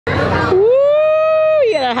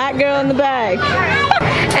got a hot girl in the bag.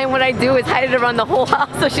 And what I do is hide it around the whole house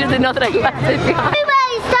so she doesn't know that I left it behind.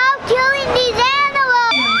 Everybody stop killing these animals!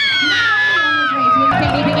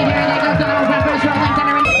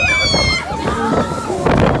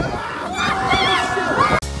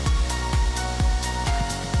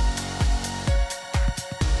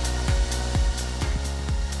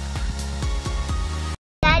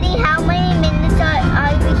 Daddy, how many minutes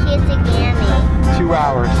are we here to Gammy? 2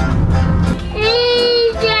 hours.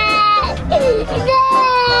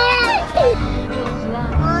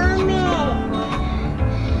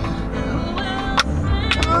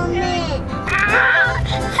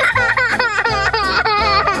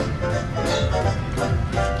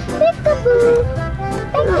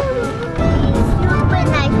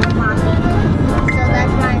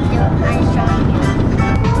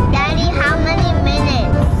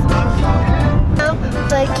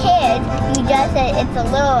 It's a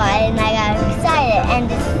little ride and I got excited, and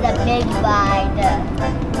this is a big ride.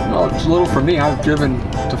 Well, it's little for me. I've driven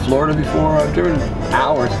to Florida before. I've driven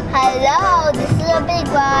hours. Hello, this is a big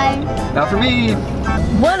ride. Not for me.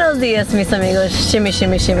 Buenos dias, mis amigos. Shimmy,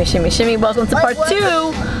 shimmy, shimmy, shimmy, shimmy. Welcome to part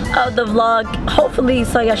 2 of the vlog. Hopefully you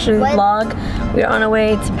saw yesterday's vlog. We are on our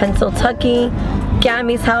way to Pennsylvania,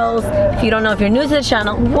 Gammy's house. If you don't know, if you're new to the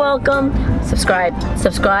channel, welcome. Subscribe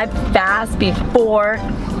fast before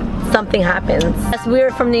something happens. Yes,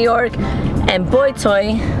 we're from New York, and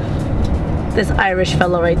BOYTOY, this Irish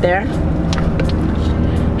fellow right there,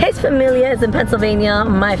 his familia is in Pennsylvania,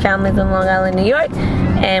 my family's in Long Island, New York,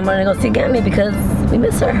 and we're gonna go see Gammy because we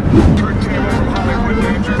miss her.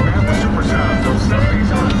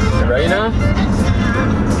 You ready now?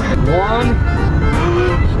 1.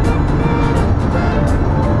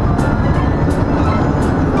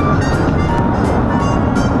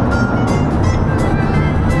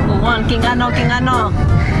 King ano.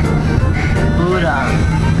 Buddha.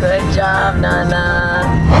 Good job, Nana.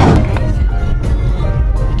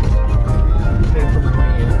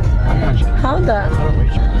 How the?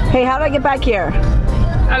 Hey, how do I get back here?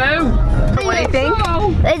 Hello. What do you think?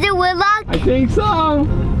 Is it woodlock? I think so.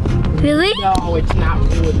 Really? No, it's not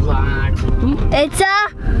woodlock. It's a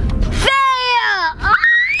fair!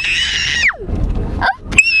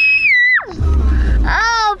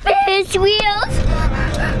 Oh, Ferris wheels!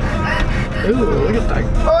 Ooh, look at that.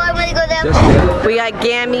 Oh, I'm gonna go down. We got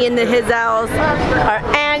Gammy into his house, our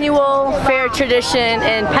annual fair tradition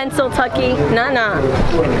in Pennsylvania. Nana,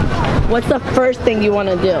 what's the first thing you want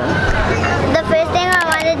to do? The first thing I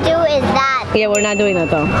want to do is that. Yeah, we're not doing that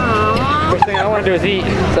though. First thing I want to do is eat.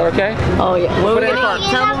 Is that okay? Oh yeah. What are we Put it in gonna the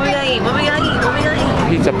eat? Tell me what we gonna eat. What we gonna eat? What we gonna eat?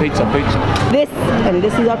 Pizza.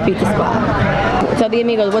 This is our pizza spot. Tell the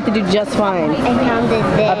amigos, what did you just find? I found this.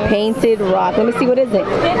 A painted rock. Let me see, what is it?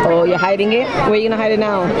 Oh, you're hiding it? Where are you gonna hide it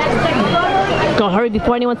now? Go, hurry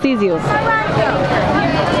before anyone sees you.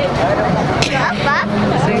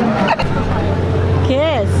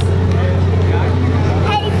 Kiss.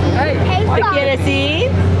 Hey, ¿Te quieres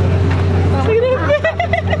ir?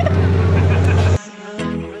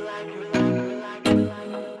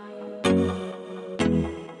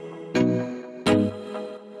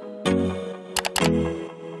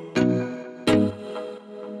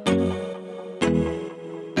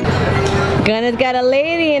 Gunner's got a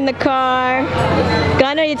lady in the car.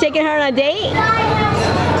 Gunner, you taking her on a date?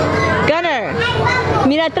 Gunner,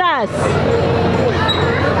 mira atrás.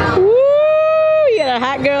 Woo, you got a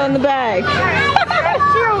hot girl in the bag.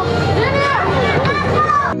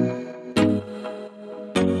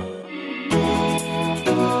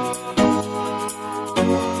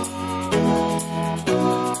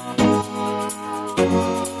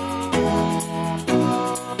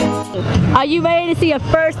 Are you ready to see a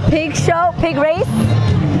first pig show, pig race?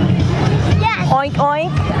 Yes. Oink,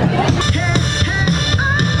 oink.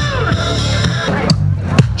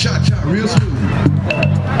 Cha-cha, real smooth.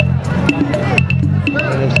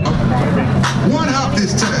 1 hop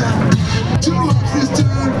this time. 2 hops this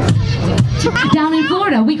time. Down in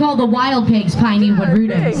Florida, we call the wild pigs Piney Wood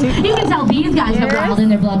Rooters. You can tell these guys have wild in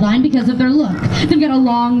their bloodline because of their look. They've got a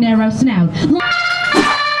long, narrow snout.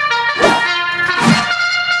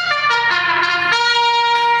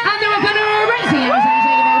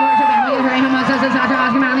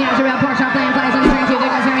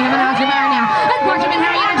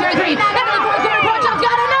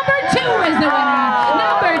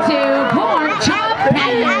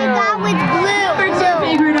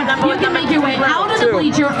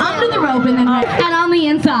 And on the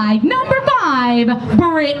inside, number 5,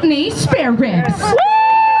 Brittany Spare Ribs.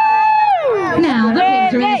 Now the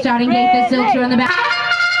pigs are in the starting gate, the silks are in the back.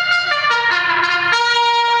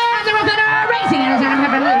 And the racing.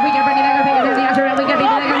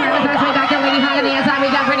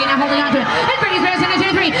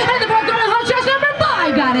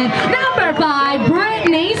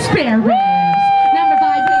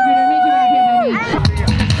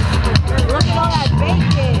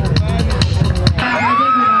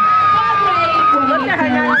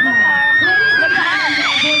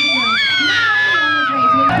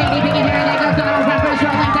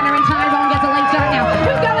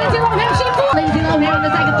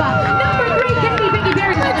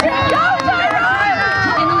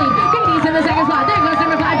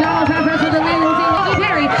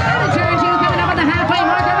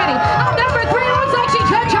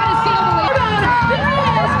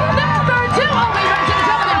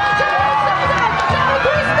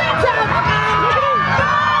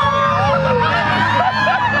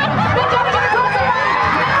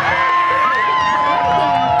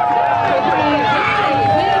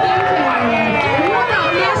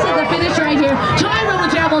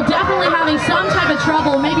 still definitely having some type of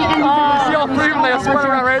trouble. Maybe ending See all three of them, they spun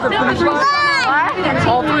around right at the finish line?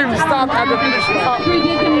 All three of them stopped at the finish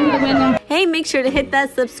line. Hey, make sure to hit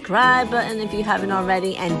that subscribe button if you haven't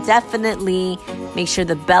already, and definitely make sure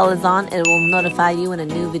the bell is on. It will notify you when a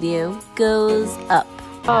new video goes up.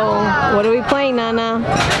 Oh, what are we playing, Nana?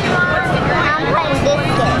 I'm playing this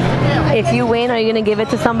game. If you win, are you gonna give it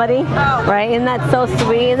to somebody? Right? Isn't that so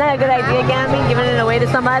sweet? Isn't that a good idea, Gammy? Giving it away to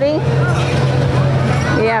somebody?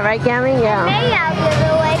 Yeah, right, Gammy? Yeah. Maybe I'll give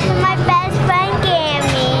it away to my best friend,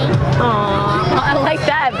 Gammy. Aww, I like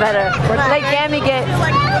that better. Let Gammy get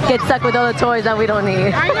stuck with all the toys that we don't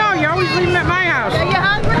need. I know, you always leave them at my house. Are you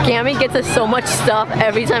hungry? Gammy gets us so much stuff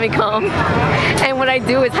every time he comes. And what I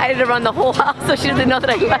do is hide it around the whole house so she doesn't know that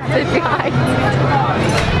I left it behind.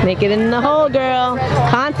 Make it in the hole, girl.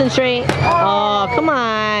 Concentrate. Oh, come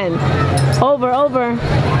on. Over, over.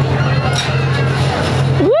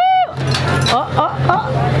 Woo! Oh, oh, oh.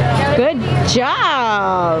 Good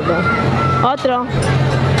job. Otro.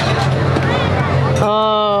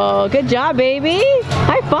 Oh, good job, baby.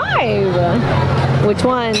 High five. Which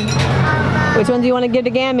one? Which one do you want to give to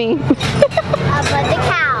Gammy? I'll put the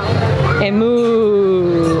cow. And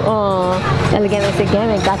moo. Oh, and again, I said,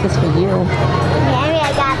 Gammy, I got this for you. Gammy,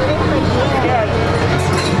 I got this for you.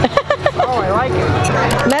 Oh, I like it.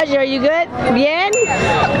 Measure, are you good? Bien?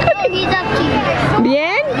 He's up to you.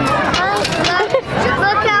 Bien?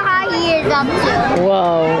 Look how high he is up to.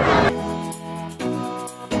 Whoa.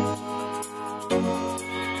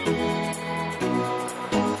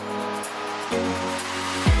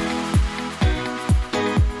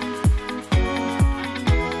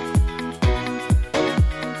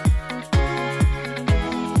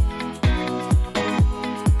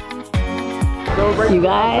 You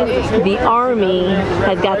guys, the army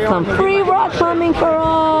has got some free rock climbing for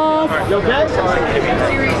us.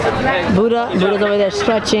 Buddha's over there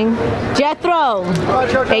stretching. Jethro,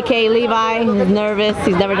 aka Levi, is nervous.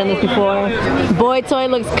 He's never done this before. BOYTOY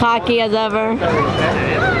looks cocky as ever.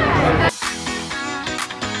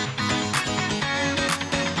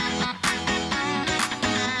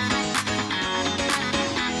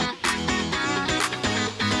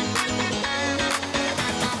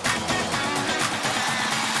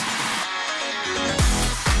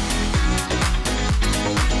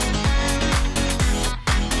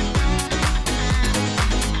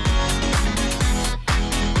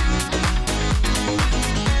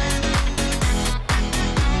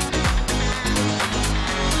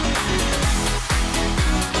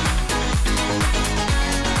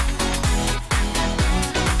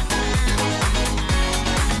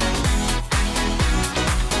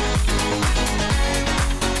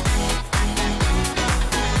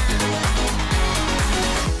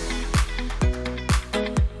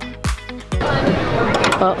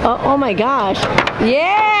 Oh my gosh.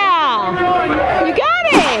 Yeah! You got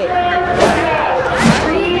it!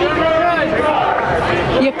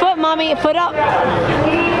 Your foot, mommy, your foot up.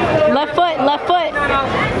 Left foot, left foot.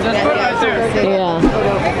 Yeah.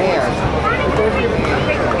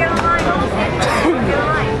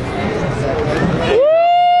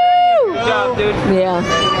 Woo! Good job, dude. Yeah.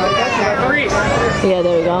 Grease. Yeah,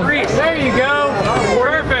 there we go. Grease. There you go.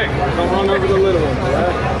 Perfect. Don't run over the little one.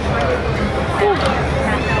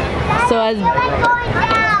 So as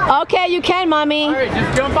okay, you can, mommy. All right,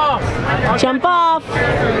 just jump off. Jump off.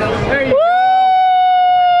 There you Woo!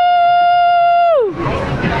 go.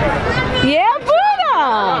 Yeah,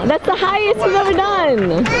 Buddha. That's the highest we've ever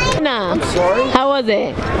done. Nah. I'm sorry. How was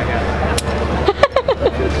it?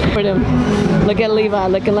 Look at Levi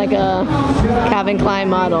looking like a Calvin Klein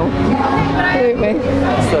model. Wait, wait.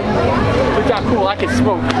 Look how cool I can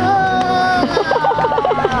smoke.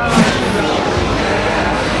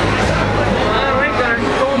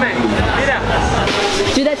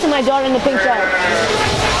 Do that to my daughter in the pink shirt.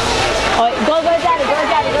 Oh, go to daddy, go to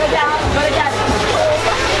daddy, go to daddy, go to daddy.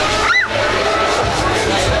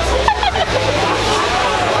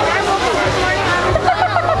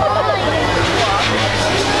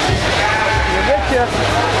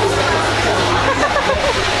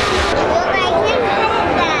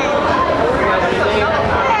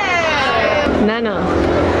 Nana,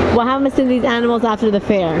 what happens to these animals after the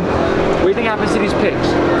fair? What do you think happens to these pigs?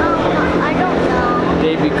 I don't know.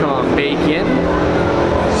 They become bacon,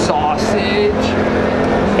 sausage,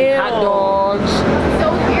 hot dogs,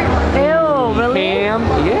 Ew, really? ham.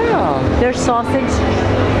 Yeah. There's sausage?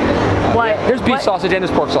 What? There's beef sausage and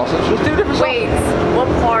there's pork sausage. There's two different Wait, what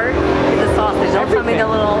part is the sausage? Don't tell me the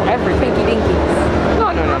little pinky dinkies.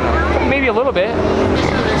 No, no, no, no. Maybe a little bit.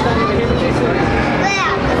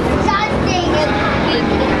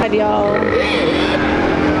 Y'all.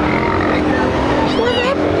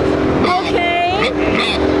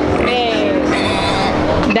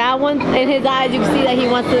 one in his eyes, you can see that he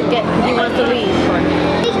wants to leave.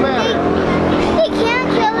 They can't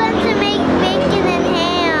kill them to make bacon and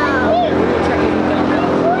ham.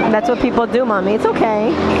 That's what people do, Mommy. It's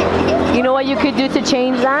okay. You know what you could do to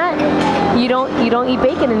change that? You don't eat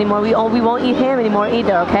bacon anymore. We won't eat ham anymore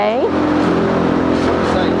either, okay?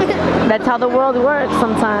 That's how the world works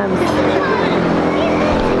sometimes.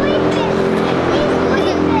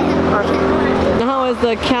 How is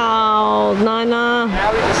the cow, Nana?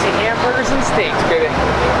 Now we just see hamburgers and steaks, baby.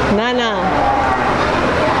 Nana.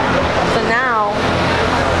 So now,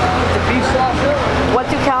 The beef sausage. what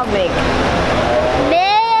do cows make?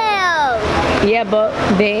 Milk. Yeah, but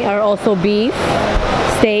they are also beef,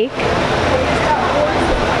 steak,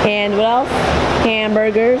 and what else?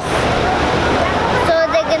 Hamburgers. So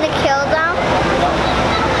they're gonna kill them?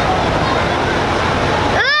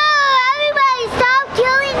 Everybody stop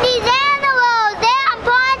killing these animals! They're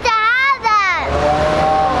important to have them!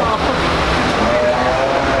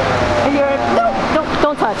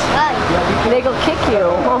 Don't touch. They go kick you.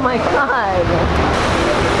 Oh my god.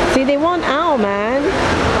 See, they won't ow, man.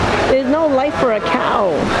 There's no life for a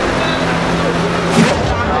cow.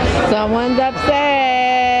 Someone's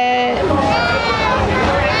upset.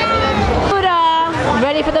 Buddha,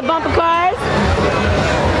 ready for the bumper cars?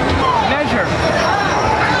 Measure.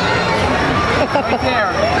 Right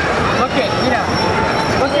there. Look it. Mira.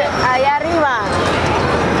 Look it. Allá arriba.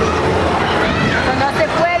 Eso no se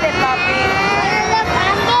puede, papi.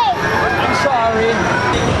 I'm sorry.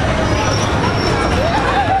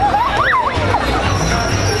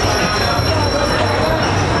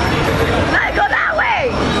 Let's go that way.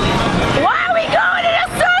 Why are we going in a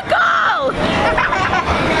circle?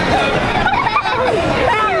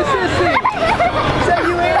 Hey, sissy. Is that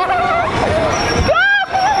you, Anna?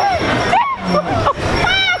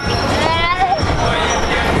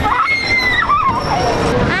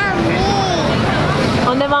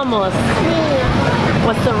 ¿Dónde vamos?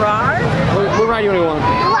 What's the roar? What ride do you want?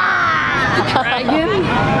 Dragon?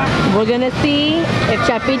 We're gonna see if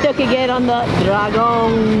Chapito can get on the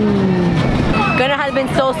dragon. Gonna has been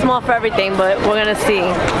so small for everything, but we're gonna see.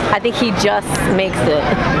 I think he just makes it.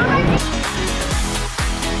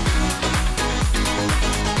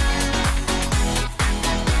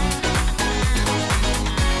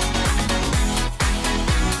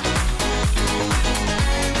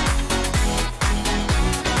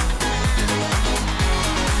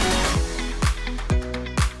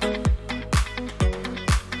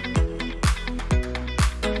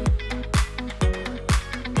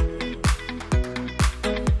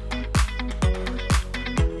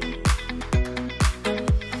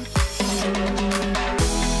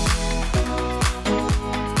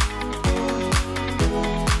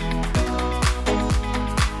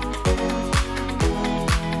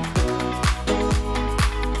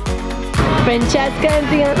 Francesca and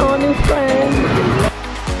the all new friend.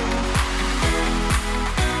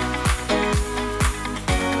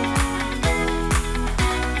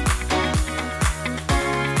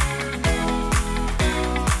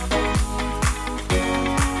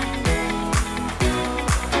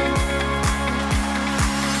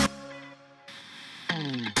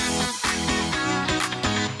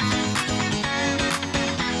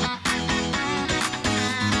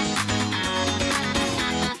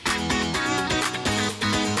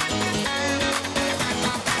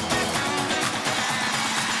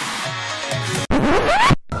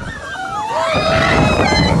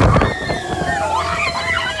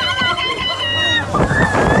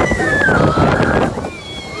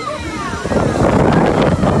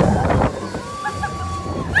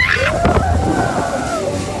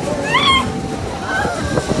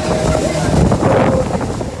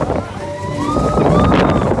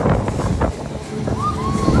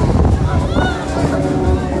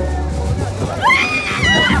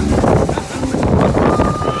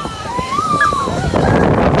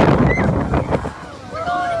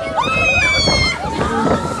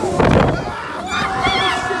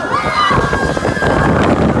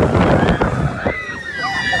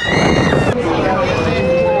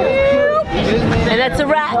 That's a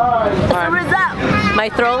wrap. That's a result. My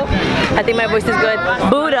throat, I think my voice is good.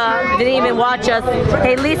 Buddha didn't even watch us.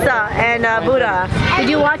 Hey Lisa and Buddha, did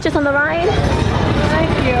you watch us on the ride?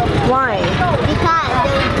 Thank you. Why? Because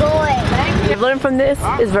they're good. I've learned from this,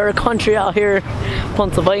 it's very country out here,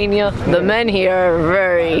 Pennsylvania. The men here are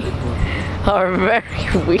very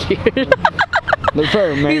weird.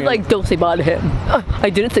 He's like, don't say bye to him. I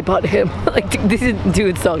didn't say bye to him. Like, this is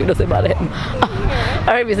dude's song, don't say bye to him.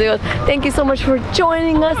 Alright, amigos, thank you so much for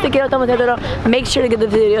joining us. Make sure to give the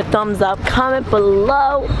video a thumbs up, comment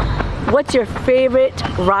below. what's your favorite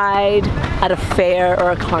ride at a fair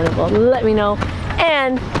or a carnival? Let me know.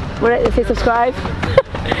 And what did I say? Subscribe.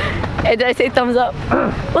 And did I say thumbs up?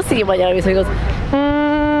 We'll see you mañana, mis amigos.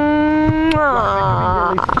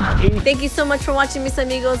 Thank you so much for watching, mis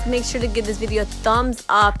amigos. Make sure to give this video a thumbs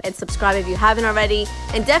up and subscribe if you haven't already.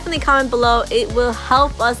 And definitely comment below. It will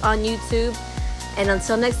help us on YouTube. And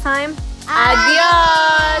until next time,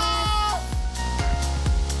 adios!